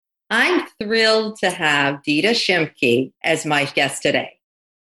I'm thrilled to have Dita Shemke as my guest today.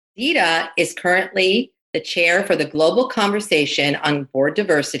 Dita is currently the chair for the Global Conversation on Board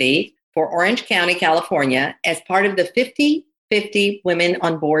Diversity for Orange County, California, as part of the 50/50 Women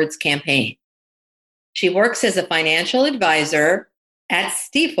on Boards campaign. She works as a financial advisor at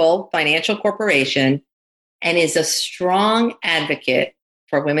Stifel Financial Corporation and is a strong advocate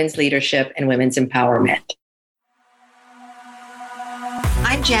for women's leadership and women's empowerment.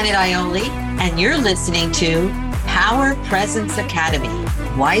 I'm Janet Ioli, and you're listening to Power Presence Academy,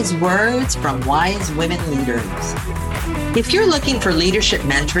 wise words from wise women leaders. If you're looking for leadership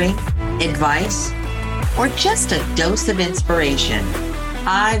mentoring, advice, or just a dose of inspiration,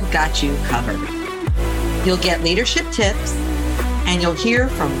 I've got you covered. You'll get leadership tips, and you'll hear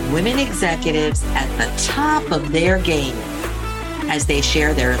from women executives at the top of their game as they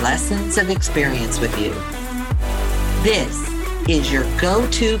share their lessons of experience with you. This is your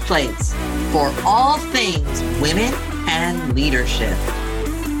go-to place for all things women and leadership.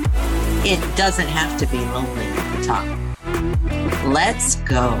 It doesn't have to be lonely at the top. Let's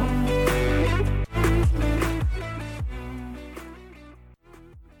go.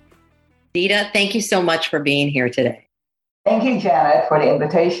 Dita, thank you so much for being here today. Thank you, Janet, for the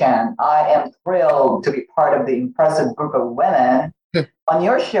invitation. I am thrilled to be part of the impressive group of women on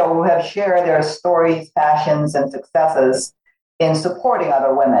your show who have shared their stories, passions, and successes in supporting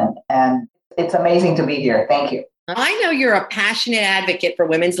other women. And it's amazing to be here. Thank you. I know you're a passionate advocate for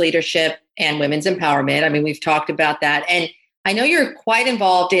women's leadership and women's empowerment. I mean, we've talked about that. And I know you're quite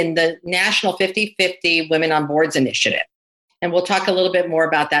involved in the National 50/50 Women on Boards initiative. And we'll talk a little bit more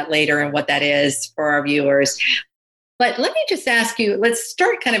about that later and what that is for our viewers. But let me just ask you, let's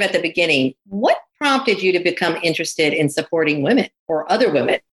start kind of at the beginning. What prompted you to become interested in supporting women or other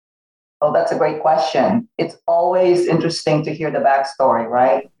women? Oh, that's a great question. It's always interesting to hear the backstory,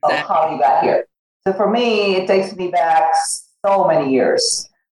 right? Exactly. Of how you got here. So for me, it takes me back so many years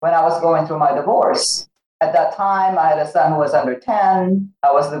when I was going through my divorce. At that time, I had a son who was under 10.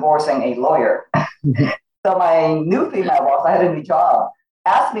 I was divorcing a lawyer. So my new female boss, I had a new job,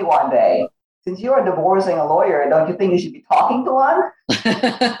 asked me one day, since you are divorcing a lawyer, don't you think you should be talking to one?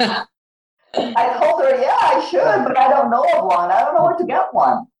 I told her, yeah, I should, but I don't know of one. I don't know where to get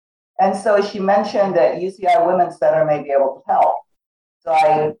one. And so she mentioned that UCI Women's Center may be able to help. So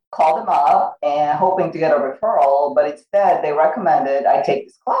I called them up and hoping to get a referral, but instead they recommended I take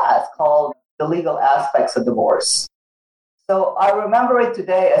this class called The Legal Aspects of Divorce. So I remember it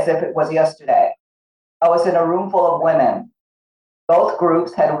today as if it was yesterday. I was in a room full of women. Both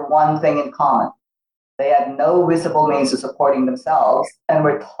groups had one thing in common. They had no visible means of supporting themselves and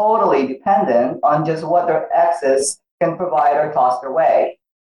were totally dependent on just what their exes can provide or toss their way.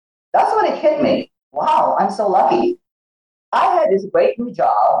 That's when it hit me. Wow, I'm so lucky. I had this great new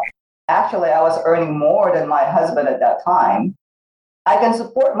job. Actually, I was earning more than my husband at that time. I can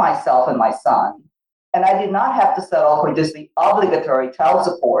support myself and my son. And I did not have to settle for just the obligatory child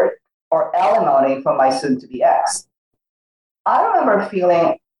support or alimony from my soon-to-be ex. I remember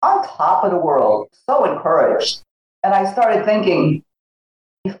feeling on top of the world, so encouraged. And I started thinking,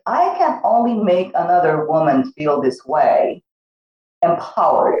 if I can only make another woman feel this way,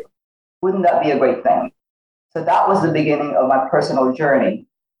 empowered, wouldn't that be a great thing? So that was the beginning of my personal journey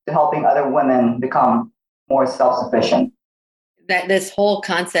to helping other women become more self-sufficient. That this whole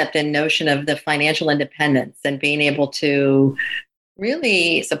concept and notion of the financial independence and being able to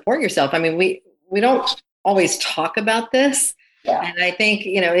really support yourself. I mean, we don't always talk about this. Yeah. And I think,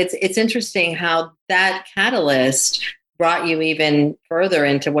 it's interesting how that catalyst brought you even further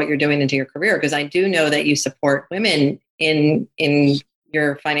into what you're doing into your career. Because I do know that you support women in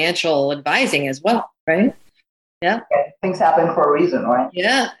your financial advising as well, right? Yeah. Things happen for a reason, right?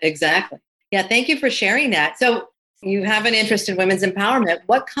 Yeah, exactly. Yeah. Thank you for sharing that. So you have an interest in women's empowerment.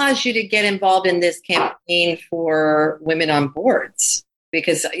 What caused you to get involved in this campaign for women on boards?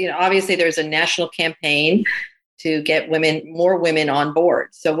 Because, obviously there's a national campaign to get more women on board.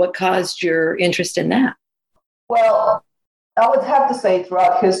 So what caused your interest in that? Well, I would have to say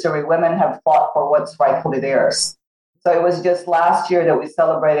throughout history, women have fought for what's rightfully theirs. So it was just last year that we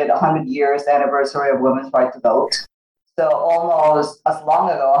celebrated 100 years anniversary of women's right to vote. So almost as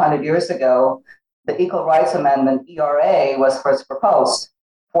long ago, 100 years ago, the Equal Rights Amendment, ERA, was first proposed.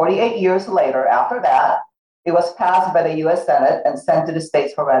 48 years later, after that, it was passed by the U.S. Senate and sent to the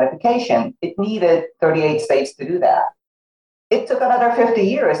states for ratification. It needed 38 states to do that. It took another 50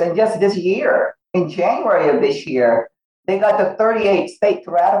 years, and just this year, in January of this year, they got the 38th state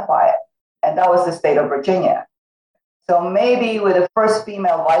to ratify it, and that was the state of Virginia. So maybe with the first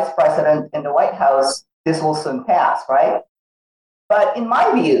female vice president in the White House, this will soon pass, right? But in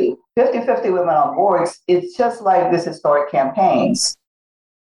my view, 50-50 women on boards, it's just like this historic campaigns.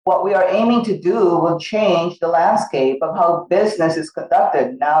 What we are aiming to do will change the landscape of how business is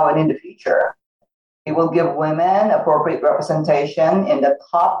conducted now and in the future. It will give women appropriate representation in the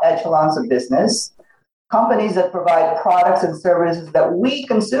top echelons of business, companies that provide products and services that we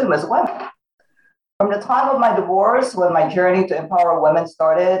consume as women. From the time of my divorce, when my journey to empower women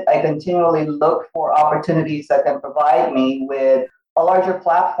started, I continually look for opportunities that can provide me with a larger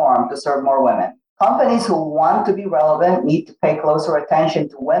platform to serve more women. Companies who want to be relevant need to pay closer attention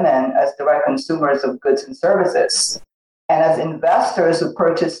to women as direct consumers of goods and services, and as investors who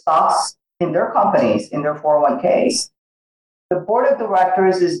purchase stocks in their companies, in their 401ks. The board of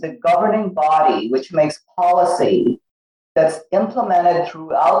directors is the governing body which makes policy that's implemented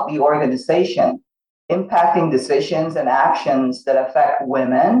throughout the organization, impacting decisions and actions that affect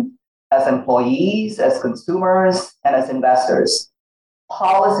women as employees, as consumers, and as investors.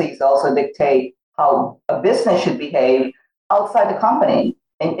 Policies also dictate how a business should behave outside the company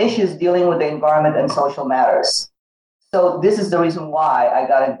in issues dealing with the environment and social matters. So this is the reason why I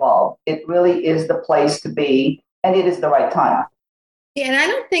got involved. It really is the place to be, and it is the right time. Yeah, and I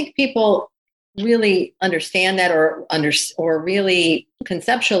don't think people really understand that or really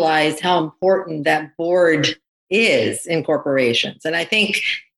conceptualize how important that board is in corporations. And I think,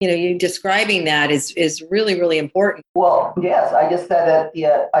 you describing that is really, really important. Well, yes, I just said that.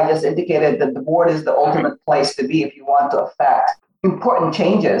 Yeah, I just indicated that the board is the ultimate place to be if you want to affect important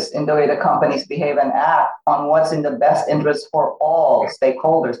changes in the way the companies behave and act on what's in the best interest for all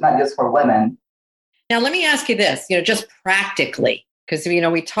stakeholders, not just for women. Now, let me ask you this, just practically, because,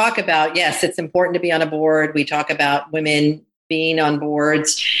 we talk about, yes, it's important to be on a board. We talk about women being on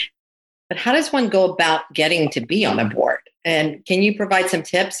boards, but how does one go about getting to be on a board? And can you provide some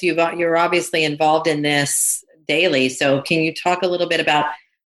tips? You're obviously involved in this daily. So can you talk a little bit about,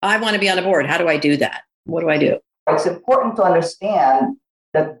 I want to be on a board. How do I do that? What do I do? It's important to understand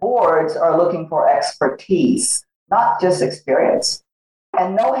that boards are looking for expertise, not just experience.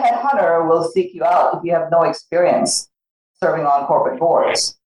 And no headhunter will seek you out if you have no experience serving on corporate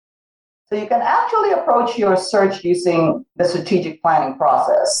boards. So you can actually approach your search using the strategic planning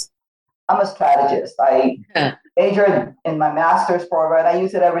process. I'm a strategist. I majored in my master's program. I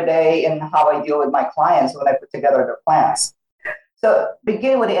use it every day in how I deal with my clients when I put together their plans. So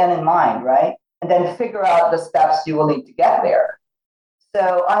begin with the end in mind, right? And then figure out the steps you will need to get there.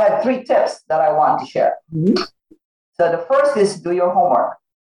 So I have 3 tips that I want to share. Mm-hmm. So the first is do your homework.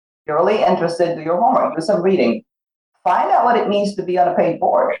 If you're really interested, do your homework, do some reading. Find out what it means to be on a paid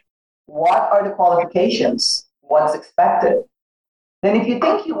board. What are the qualifications? What's expected? Then if you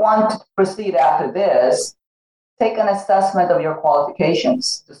think you want to proceed after this, take an assessment of your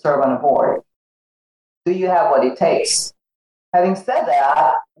qualifications to serve on a board. Do you have what it takes? Having said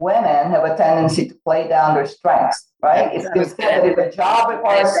that, women have a tendency to play down their strengths, right? It's been said that if a job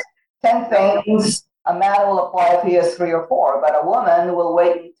requires 10 things, a man will apply if he has 3 or 4, but a woman will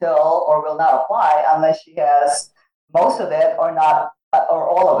wait until or will not apply unless she has most of it or not, or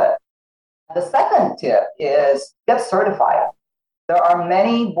all of it. The second tip is get certified. There are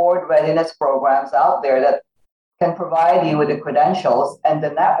many board readiness programs out there that can provide you with the credentials and the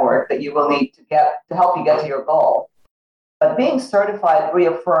network that you will need to get to help you get to your goal. But being certified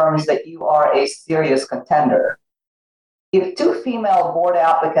reaffirms that you are a serious contender. If 2 female board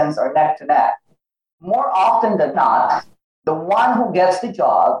applicants are neck to neck, more often than not, the one who gets the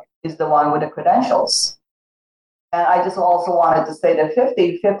job is the one with the credentials. And I just also wanted to say that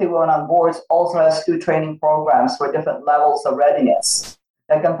 50 women on boards also has 2 training programs for different levels of readiness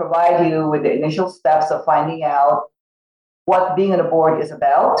that can provide you with the initial steps of finding out what being on a board is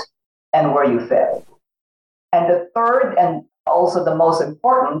about and where you fit. And the third, and also the most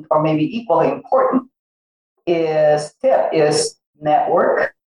important, or maybe equally important, is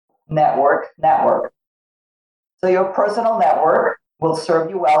network, network, network. So your personal network will serve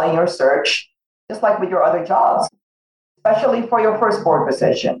you well in your search, just like with your other jobs, especially for your first board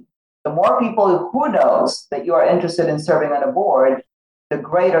position. The more people who knows that you are interested in serving on a board, the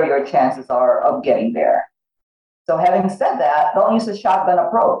greater your chances are of getting there. So having said that, don't use a shotgun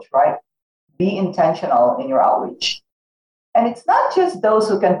approach, right? Be intentional in your outreach. And it's not just those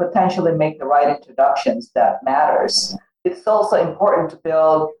who can potentially make the right introductions that matters. It's also important to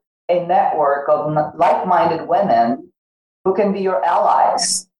build a network of like-minded women who can be your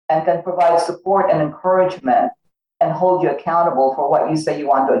allies and can provide support and encouragement and hold you accountable for what you say you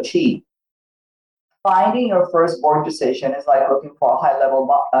want to achieve. Finding your first board position is like looking for a high-level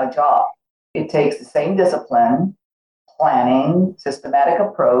job. It takes the same discipline, planning, systematic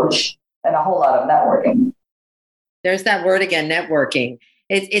approach, and a whole lot of networking. There's that word again, networking.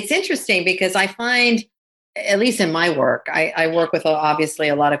 It's interesting because I find, at least in my work, I work with obviously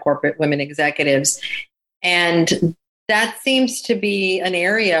a lot of corporate women executives, and that seems to be an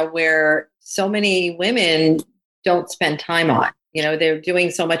area where so many women don't spend time on. They're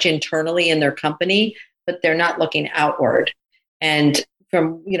doing so much internally in their company, but they're not looking outward. And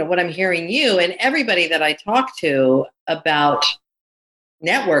from what I'm hearing you and everybody that I talk to about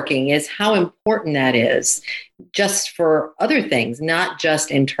networking is how important that is, just for other things, not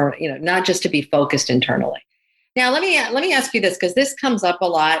just internal, not just to be focused internally. Now, let me ask you this, because this comes up a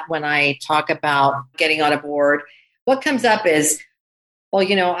lot when I talk about getting on a board. What comes up is, well,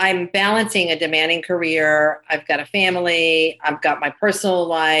 I'm balancing a demanding career. I've got a family. I've got my personal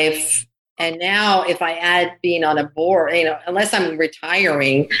life. And now if I add being on a board, unless I'm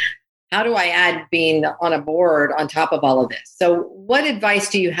retiring, how do I add being on a board on top of all of this? So what advice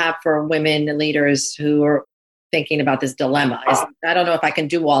do you have for women and leaders who are thinking about this dilemma? I don't know if I can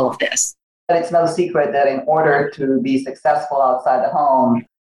do all of this. But it's no secret that in order to be successful outside the home,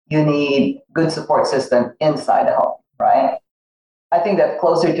 you need good support system inside the home, right? I think that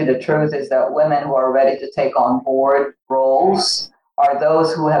closer to the truth is that women who are ready to take on board roles are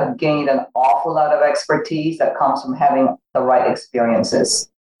those who have gained an awful lot of expertise that comes from having the right experiences.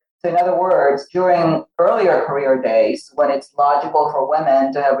 So in other words, during earlier career days, when it's logical for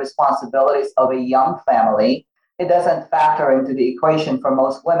women to have responsibilities of a young family, it doesn't factor into the equation for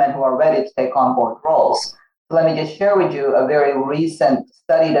most women who are ready to take on board roles. So let me just share with you a very recent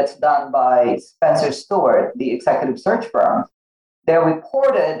study that's done by Spencer Stewart, the executive search firm. They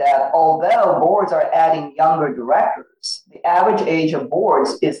reported that although boards are adding younger directors, the average age of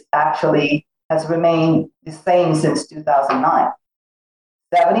boards has remained the same since 2009.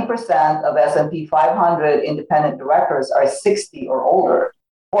 70% of S&P 500 independent directors are 60 or older.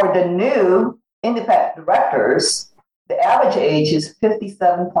 For the new independent directors, the average age is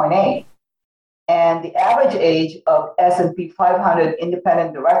 57.8. And the average age of S&P 500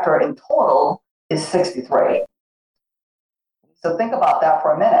 independent director in total is 63. So think about that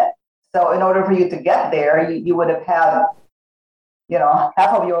for a minute. So in order for you to get there, you would have had, half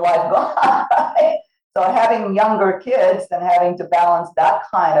of your life gone, right? So having younger kids and having to balance that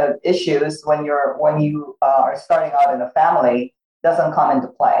kind of issues when you are starting out in a family doesn't come into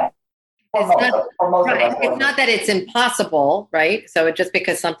play. For most of us. It's not that it's impossible, right? So just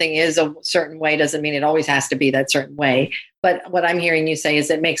because something is a certain way doesn't mean it always has to be that certain way. But what I'm hearing you say is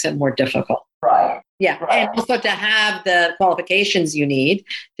it makes it more difficult. Right. Yeah. Right. And also to have the qualifications you need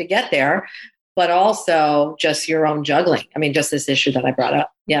to get there, but also just your own juggling. I mean, just this issue that I brought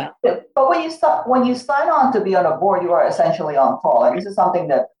up. Yeah. But when you sign on to be on a board, you are essentially on call. And this is something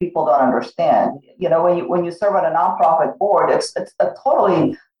that people don't understand. When you serve on a nonprofit board, it's a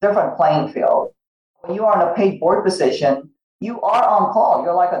totally different playing field. When you are in a paid board position, you are on call.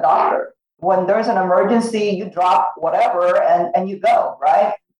 You're like a doctor. When there's an emergency, you drop whatever and you go,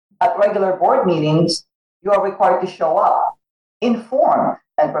 right? At regular board meetings, you are required to show up, informed,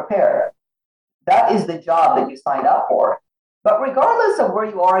 and prepared. That is the job that you signed up for. But regardless of where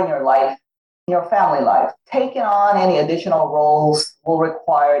you are in your life, in your family life, taking on any additional roles will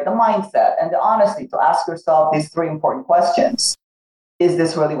require the mindset and the honesty to ask yourself these three important questions. Is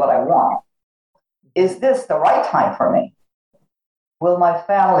this really what I want? Is this the right time for me? Will my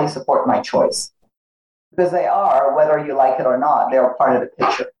family support my choice? Because they are, whether you like it or not, they're part of the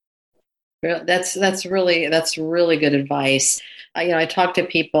picture. That's really good advice. I talk to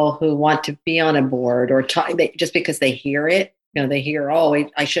people who want to be on a board or just because they hear it, they hear,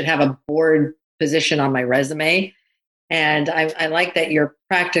 I should have a board position on my resume. And I like that your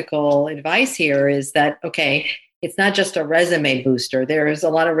practical advice here is that, okay, it's not just a resume booster. There is a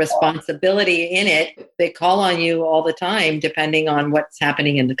lot of responsibility in it. They call on you all the time, depending on what's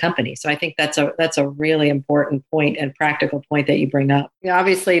happening in the company. So I think that's a really important point and practical point that you bring up.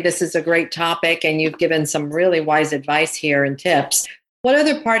 Obviously, this is a great topic, and you've given some really wise advice here and tips. What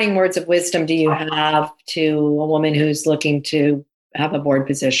other parting words of wisdom do you have to a woman who's looking to have a board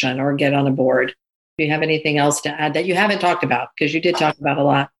position or get on a board? Do you have anything else to add that you haven't talked about? Because you did talk about a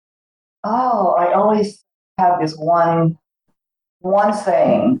lot. Oh, I always have this one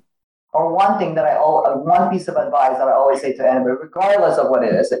saying or one thing that one piece of advice that I always say to anybody, regardless of what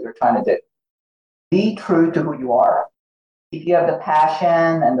it is that you're trying to do. Be true to who you are. If you have the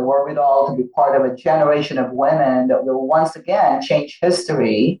passion and the wherewithal to be part of a generation of women that will once again change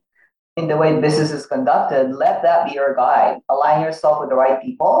history in the way business is conducted, let that be your guide. Align yourself with the right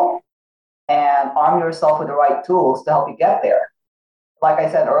people and arm yourself with the right tools to help you get there. Like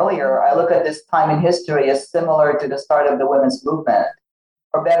I said earlier, I look at this time in history as similar to the start of the women's movement.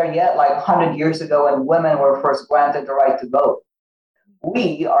 or better yet, like 100 years ago when women were first granted the right to vote.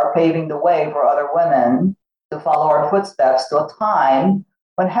 We are paving the way for other women to follow our footsteps to a time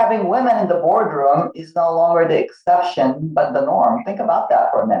when having women in the boardroom is no longer the exception, but the norm. Think about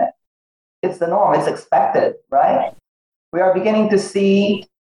that for a minute. It's the norm, it's expected, right? We are beginning to see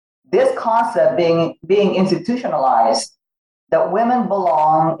this concept being institutionalized, that women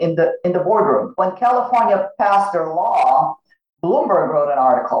belong in the boardroom. When California passed their law, Bloomberg wrote an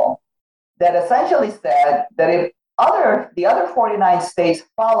article that essentially said that if the other 49 states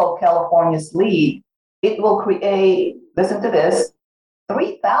follow California's lead, it will create, listen to this,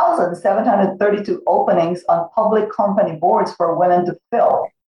 3,732 openings on public company boards for women to fill.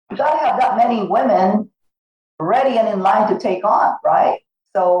 You got to have that many women ready and in line to take on, right?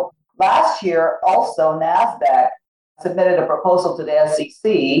 So last year, also, NASDAQ submitted a proposal to the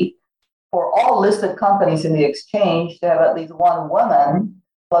SEC for all listed companies in the exchange to have at least one woman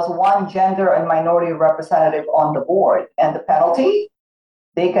plus one gender and minority representative on the board. And the penalty?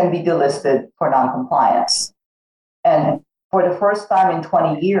 They can be delisted for noncompliance. And for the first time in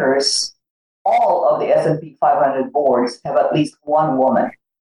 20 years, all of the S&P 500 boards have at least one woman.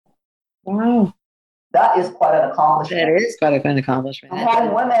 Wow. That is quite an accomplishment. That is quite an accomplishment.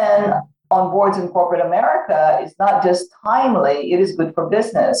 Having women on boards in corporate America is not just timely, it is good for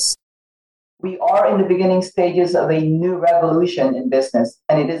business. We are in the beginning stages of a new revolution in business,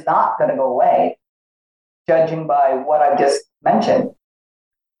 and it is not going to go away, judging by what I just mentioned.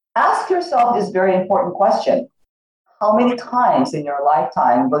 Ask yourself this very important question. How many times in your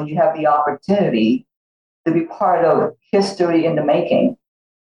lifetime will you have the opportunity to be part of history in the making?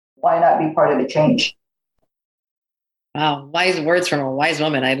 Why not be part of the change? Wow, wise words from a wise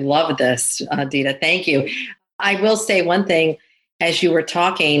woman. I love this, Dita. Thank you. I will say one thing, as you were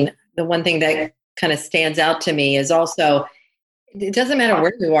talking, the one thing that kind of stands out to me is also, it doesn't matter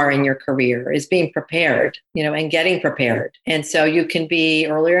where you are in your career, is being prepared, and getting prepared. And so you can be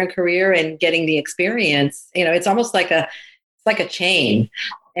earlier in career and getting the experience, it's almost like a chain.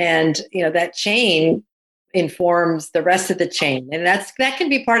 And, that chain informs the rest of the chain. And that can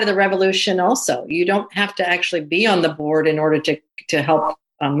be part of the revolution also. You don't have to actually be on the board in order to help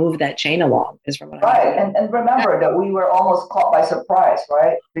move that chain along, is from what right. And remember that we were almost caught by surprise,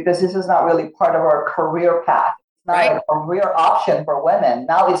 right? Because this is not really part of our career path. It's not a career option for women.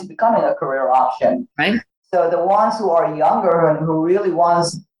 Now it's becoming a career option. Right. So the ones who are younger and who really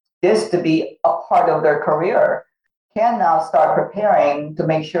wants this to be a part of their career can now start preparing to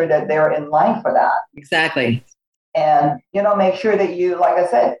make sure that they're in line for that. Exactly. And, make sure that you, like I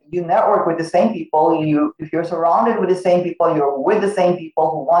said, you network with the same people. If you're surrounded with the same people, you're with the same people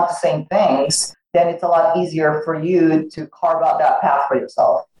who want the same things, then it's a lot easier for you to carve out that path for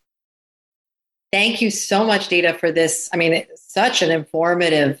yourself. Thank you so much, Dita, for this. I mean, it's such an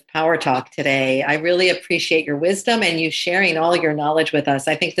informative power talk today. I really appreciate your wisdom and you sharing all your knowledge with us.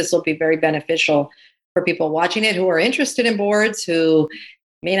 I think this will be very beneficial for people watching it who are interested in boards, who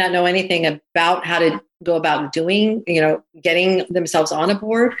may not know anything about how to go about doing, getting themselves on a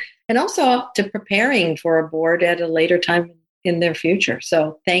board, and also to preparing for a board at a later time in their future.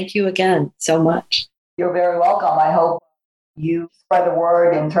 So thank you again so much. You're very welcome. I hope you spread the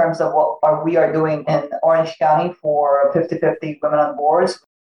word in terms of what we are doing in Orange County for 50-50 women on boards.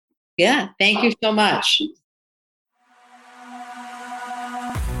 Yeah, thank you so much.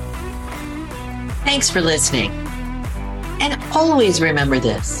 Thanks for listening. And always remember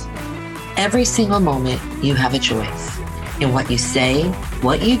this. Every single moment you have a choice in what you say,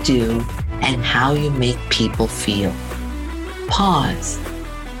 what you do, and how you make people feel. Pause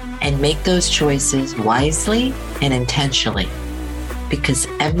and make those choices wisely and intentionally, because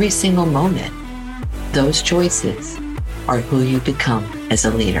every single moment, those choices are who you become as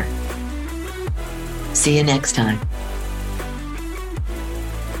a leader. See you next time.